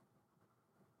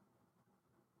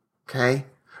 Okay?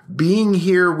 Being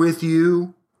here with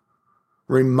you,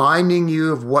 reminding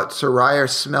you of what Soraya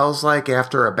smells like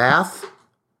after a bath.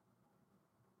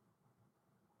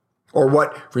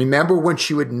 Or remember when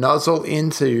she would nuzzle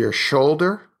into your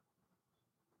shoulder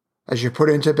as you put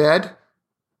into bed?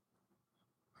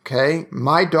 Okay,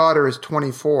 my daughter is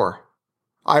 24.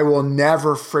 I will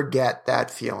never forget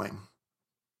that feeling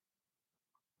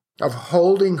of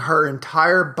holding her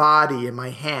entire body in my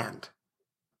hand.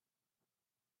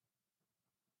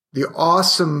 The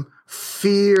awesome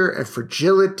fear and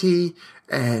fragility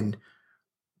and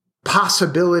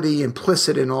possibility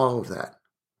implicit in all of that.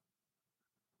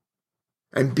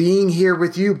 And being here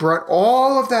with you brought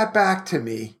all of that back to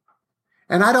me.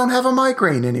 And I don't have a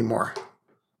migraine anymore.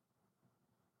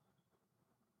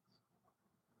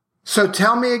 So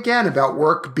tell me again about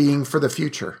work being for the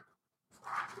future.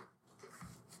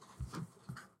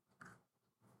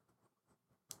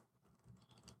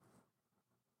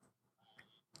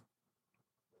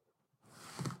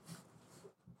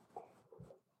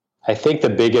 I think the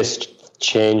biggest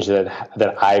change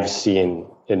that I've seen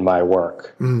in my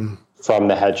work from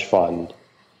the hedge fund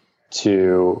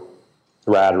to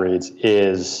Rad Reads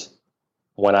is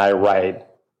when I write,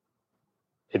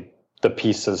 the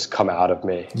pieces come out of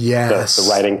me. Yes.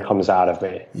 The writing comes out of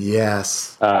me.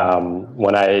 Yes.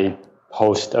 When I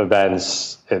host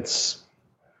events, it's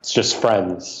just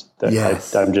friends.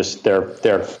 Yes.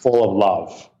 They're full of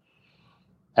love.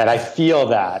 And I feel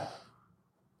that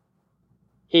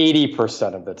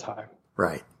 80% of the time.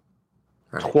 Right.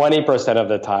 20% of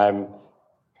the time,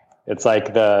 It's like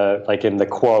in the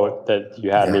quote that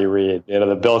you had me read,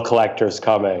 the bill collector's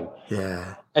coming.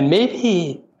 Yeah. And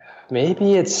maybe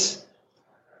it's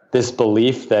this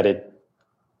belief that it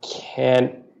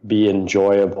can't be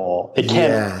enjoyable. It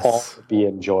can't all be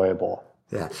enjoyable.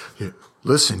 Yeah.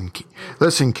 Listen,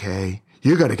 Kay,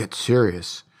 you got to get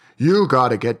serious. You got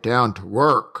to get down to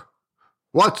work.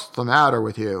 What's the matter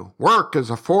with you? Work is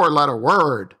a 4-letter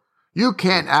word. You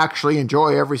can't actually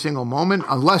enjoy every single moment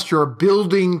unless you're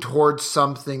building towards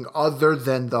something other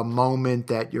than the moment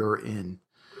that you're in.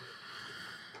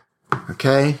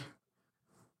 Okay?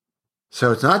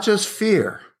 So it's not just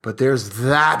fear, but there's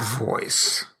that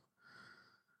voice.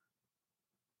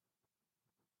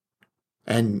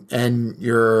 And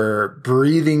you're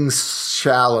breathing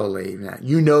shallowly.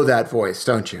 You know that voice,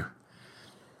 don't you?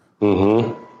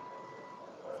 Mm-hmm.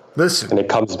 Listen. And it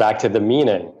comes back to the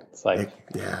meaning. It's like...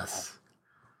 Yes.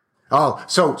 Oh,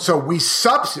 so we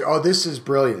substitute. Oh, this is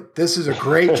brilliant. This is a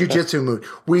great jujitsu move.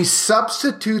 We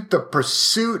substitute the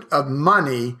pursuit of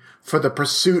money for the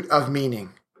pursuit of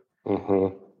meaning.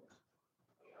 Mm-hmm.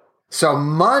 So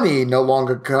money no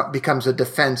longer becomes a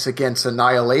defense against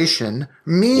annihilation.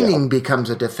 Meaning becomes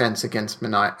a defense against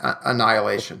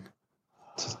annihilation.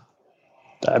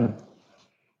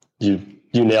 You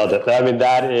nailed it. I mean,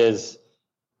 that is,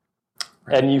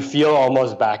 and you feel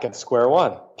almost back at square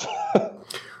one.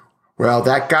 Well,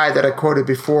 that guy that I quoted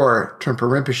before, Trungpa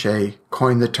Rinpoche,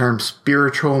 coined the term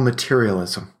spiritual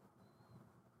materialism.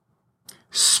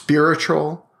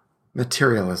 Spiritual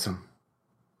materialism.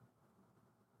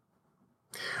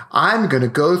 I'm going to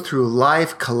go through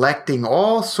life collecting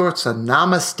all sorts of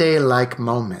namaste-like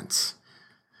moments.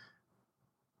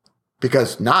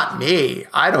 Because not me.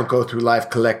 I don't go through life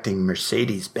collecting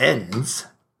Mercedes-Benz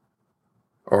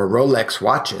or Rolex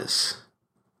watches.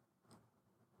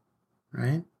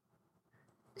 Right?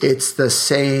 It's the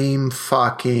same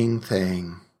fucking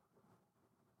thing.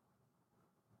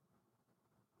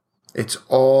 It's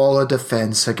all a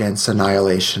defense against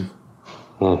annihilation.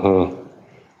 Mm-hmm.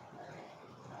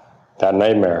 That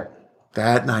nightmare.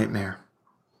 That nightmare.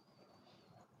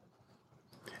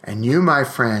 And you, my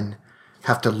friend,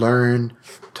 have to learn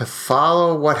to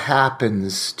follow what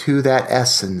happens to that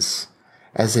essence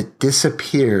as it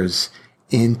disappears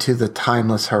into the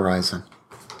timeless horizon.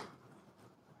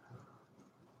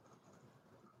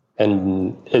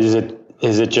 And is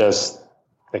it just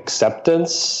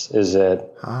acceptance? Is it?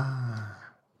 I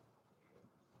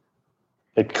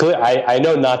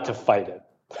know not to fight it.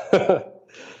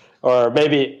 Or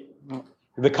maybe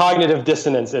the cognitive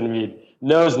dissonance in me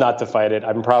knows not to fight it.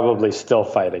 I'm probably still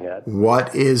fighting it.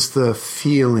 What is the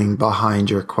feeling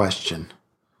behind your question?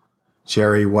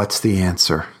 Jerry, what's the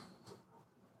answer?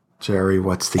 Jerry,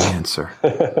 what's the answer?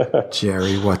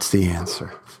 Jerry, what's the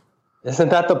answer? Isn't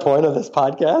that the point of this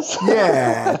podcast?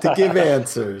 Yeah, to give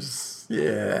answers.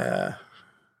 Yeah.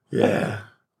 Yeah.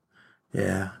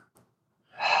 Yeah.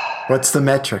 What's the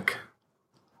metric?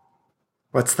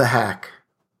 What's the hack?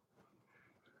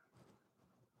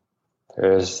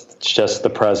 There's just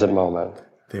the present moment.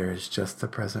 There is just the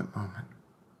present moment.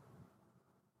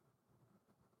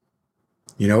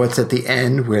 You know what's at the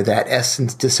end where that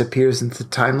essence disappears into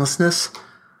timelessness?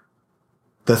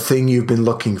 The thing you've been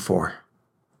looking for.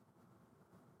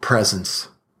 Presence.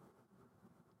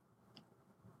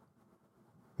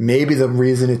 Maybe the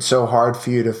reason it's so hard for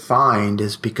you to find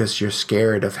is because you're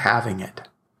scared of having it.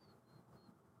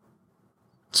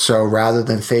 So rather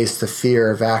than face the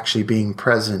fear of actually being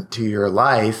present to your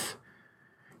life,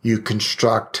 you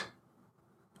construct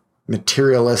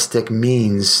materialistic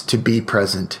means to be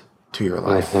present to your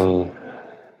life. Mm-hmm.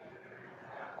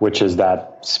 Which is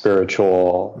that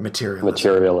spiritual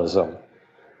materialism.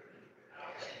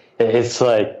 It's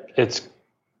like, it's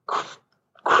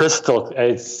crystal,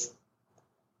 it's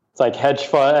like hedge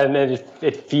fund, and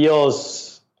it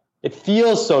feels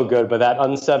so good, but that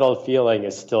unsettled feeling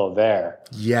is still there.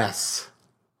 Yes.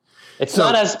 It's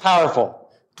not as powerful.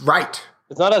 Right.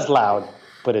 It's not as loud,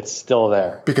 but it's still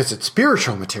there. Because it's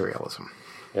spiritual materialism.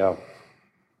 Yeah.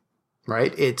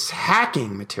 Right? It's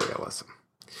hacking materialism.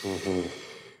 Mm-hmm.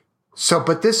 So,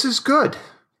 but this is good.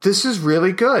 This is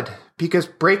really good. Because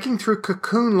breaking through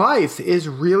cocoon life is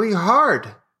really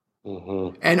hard.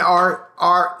 Mm-hmm. And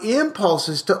our impulse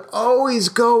is to always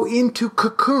go into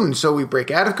cocoon. So we break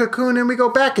out of cocoon and we go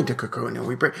back into cocoon. And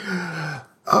we break...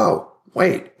 Oh,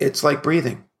 wait. It's like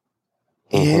breathing.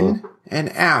 Mm-hmm. In and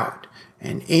out.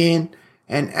 And in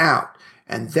and out.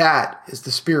 And that is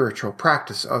the spiritual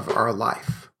practice of our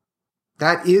life.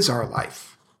 That is our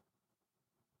life.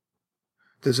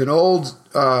 There's an old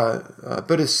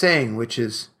Buddhist saying, which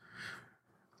is,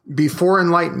 before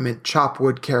enlightenment, chop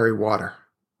wood, carry water.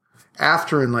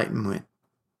 after enlightenment,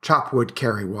 chop wood,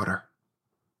 carry water.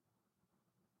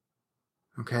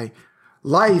 Okay?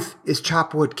 Life is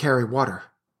chop wood, carry water.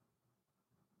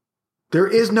 There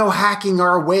is no hacking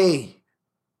our way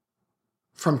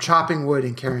from chopping wood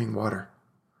and carrying water.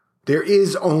 There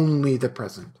is only the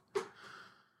present.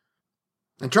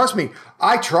 And trust me,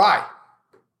 I try.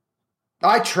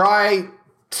 I try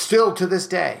still to this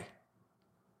day.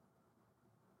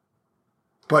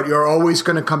 But you're always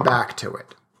going to come back to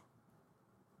it.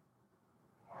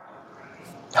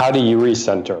 How do you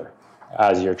recenter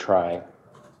as you're trying?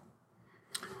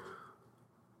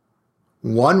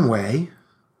 One way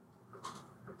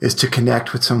is to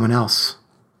connect with someone else.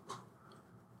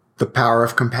 The power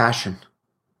of compassion.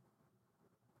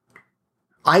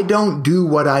 I don't do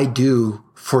what I do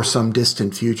for some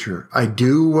distant future. I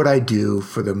do what I do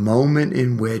for the moment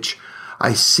in which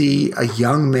I see a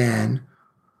young man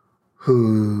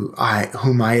whom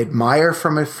I admire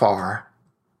from afar,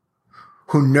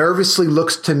 who nervously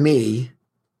looks to me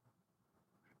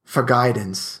for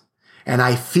guidance, and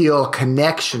I feel a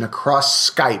connection across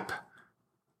Skype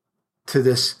to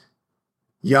this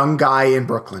young guy in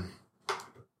Brooklyn.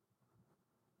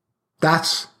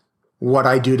 That's what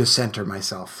I do to center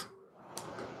myself.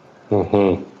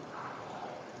 Mm-hmm.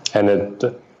 And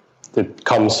it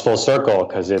comes full circle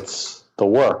because it's the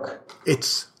work.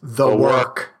 It's the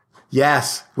work.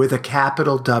 Yes, with a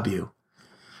capital W.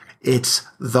 It's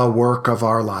the work of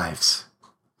our lives.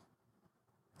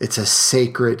 It's a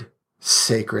sacred,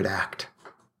 sacred act.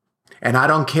 And I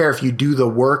don't care if you do the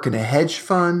work in a hedge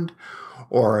fund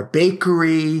or a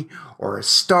bakery or a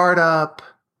startup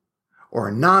or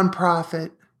a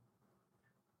nonprofit.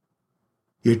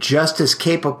 You're just as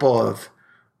capable of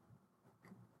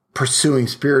pursuing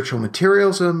spiritual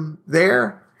materialism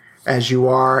there as you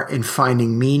are in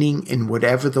finding meaning in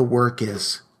whatever the work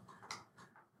is.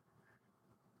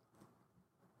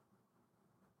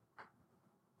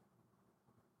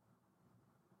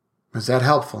 Was that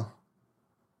helpful?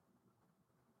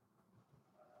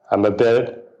 I'm a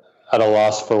bit at a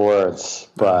loss for words,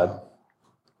 but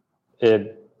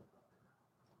I'm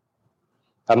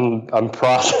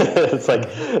processing. It's like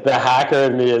the hacker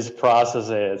in me is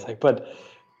processing. It's like, but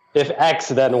if X,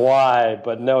 then Y,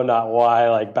 but no, not Y.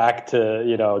 Like back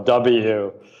to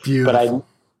W. Beautiful.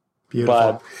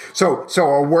 Beautiful. So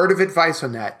a word of advice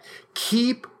on that: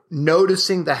 keep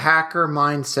noticing the hacker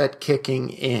mindset kicking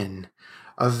in.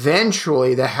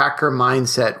 Eventually, the hacker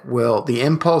mindset the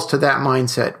impulse to that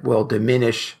mindset will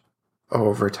diminish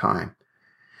over time.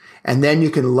 And then you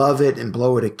can love it and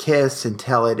blow it a kiss and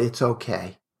tell it it's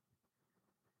okay.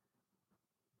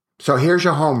 So here's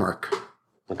your homework.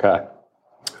 Okay.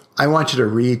 I want you to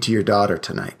read to your daughter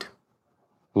tonight.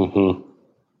 Mm-hmm.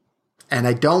 And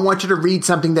I don't want you to read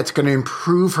something that's going to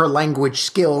improve her language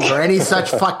skills or any such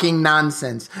fucking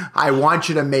nonsense. I want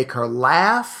you to make her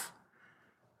laugh.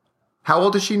 How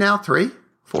old is she now? 3?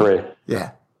 4? 3.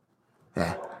 Yeah.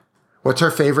 What's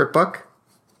her favorite book?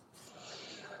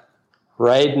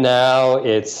 Right now,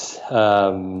 it's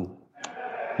Nanette's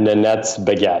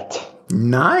Baguette.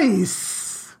 Nice.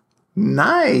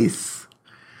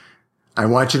 I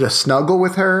want you to snuggle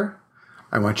with her.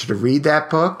 I want you to read that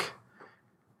book.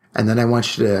 And then I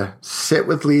want you to sit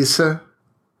with Lisa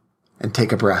and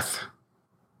take a breath.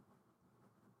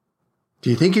 Do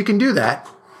you think you can do that?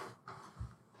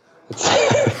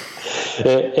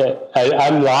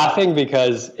 I'm laughing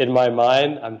because in my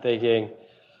mind, I'm thinking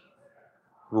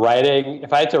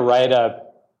if I had to write a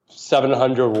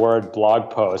 700-word blog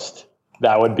post,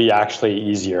 that would be actually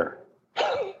easier.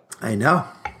 I know.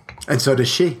 And so does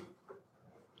she.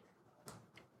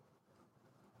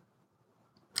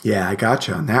 Yeah, I got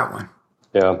you on that one.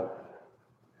 Yeah.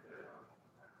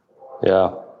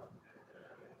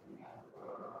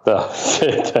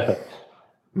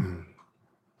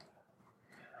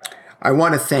 I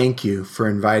want to thank you for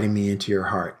inviting me into your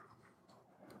heart.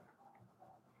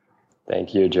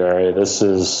 Thank you, Jerry. This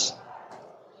is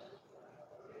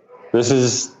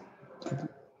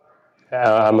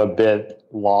I'm a bit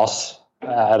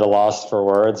at a loss for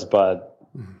words, but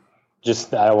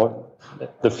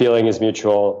the feeling is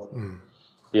mutual.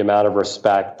 The amount of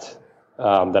respect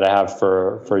that I have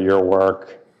for your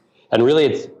work, and really,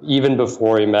 it's even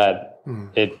before we met,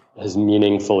 it has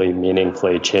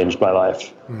meaningfully changed my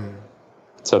life.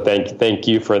 So thank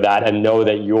you for that, and know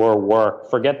that your work,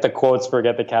 forget the quotes,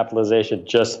 forget the capitalization,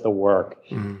 just the work,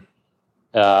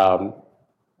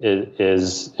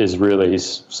 is really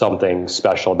something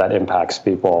special that impacts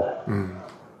people.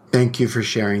 Thank you for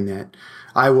sharing that.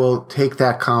 I will take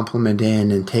that compliment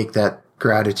in and take that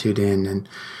gratitude in, and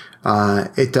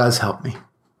it does help me.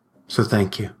 So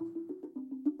thank you.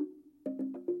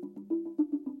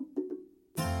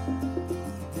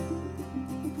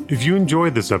 If you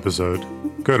enjoyed this episode,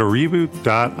 go to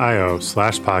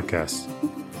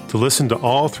reboot.io/podcast to listen to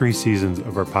all 3 seasons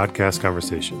of our podcast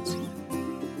conversations.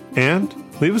 And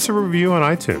leave us a review on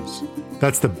iTunes.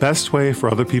 That's the best way for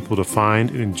other people to find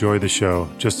and enjoy the show,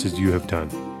 just as you have done.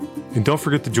 And don't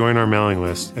forget to join our mailing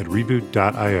list at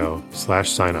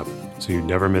reboot.io/signup so you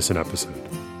never miss an episode.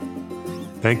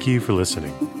 Thank you for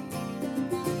listening.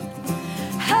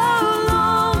 How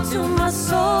long till my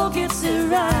soul gets it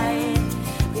right?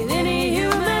 Will any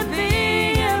human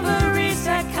being ever reach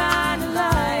that kind of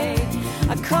light?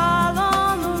 I call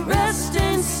on the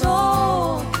resting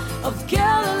soul of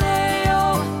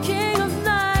Galileo, king of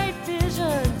night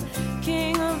vision,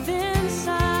 king of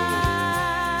insights.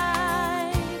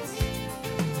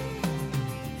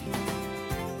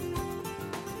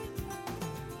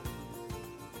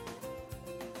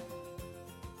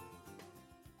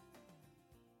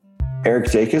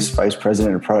 Eric Jacobs, Vice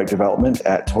President of Product Development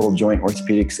at Total Joint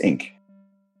Orthopedics, Inc.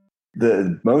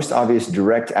 The most obvious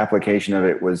direct application of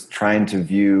it was trying to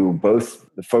view both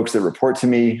the folks that report to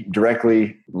me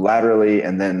directly, laterally,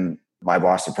 and then my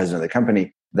boss, the president of the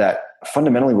company, that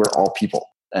fundamentally we're all people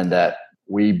and that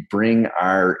we bring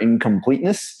our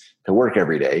incompleteness to work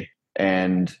every day.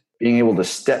 And being able to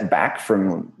step back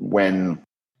from when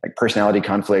like personality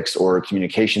conflicts or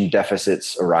communication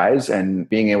deficits arise and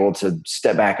being able to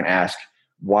step back and ask,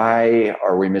 why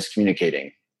are we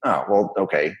miscommunicating? Oh, well,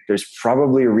 okay. There's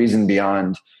probably a reason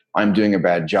beyond I'm doing a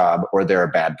bad job or they're a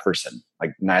bad person.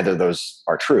 Like neither of those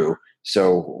are true.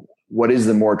 So what is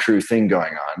the more true thing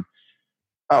going on?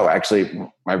 Oh, actually,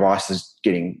 my boss is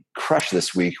getting crushed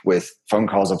this week with phone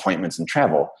calls, appointments, and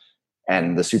travel.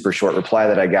 And the super short reply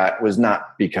that I got was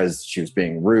not because she was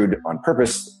being rude on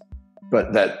purpose,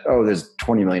 but that, oh, there's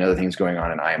 20 million other things going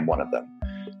on and I am one of them.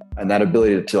 And that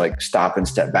ability to like stop and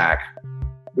step back,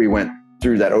 we went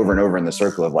through that over and over in the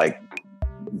circle of like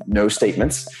no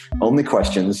statements, only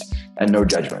questions, and no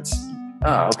judgments.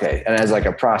 Oh, okay. And as like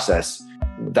a process,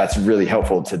 that's really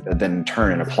helpful to then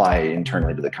turn and apply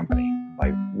internally to the company.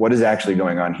 Like what is actually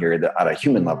going on here at a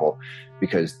human level,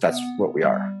 because that's what we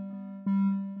are.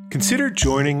 Consider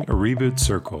joining a Reboot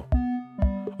Circle.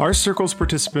 Our Circle's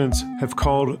participants have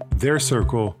called their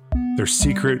circle their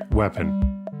secret weapon.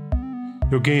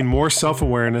 You'll gain more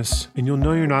self-awareness, and you'll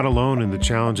know you're not alone in the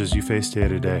challenges you face day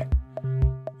to day.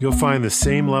 You'll find the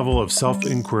same level of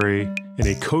self-inquiry in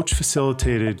a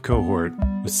coach-facilitated cohort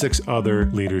with 6 other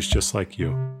leaders just like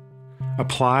you.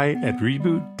 Apply at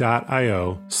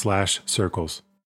reboot.io/circles.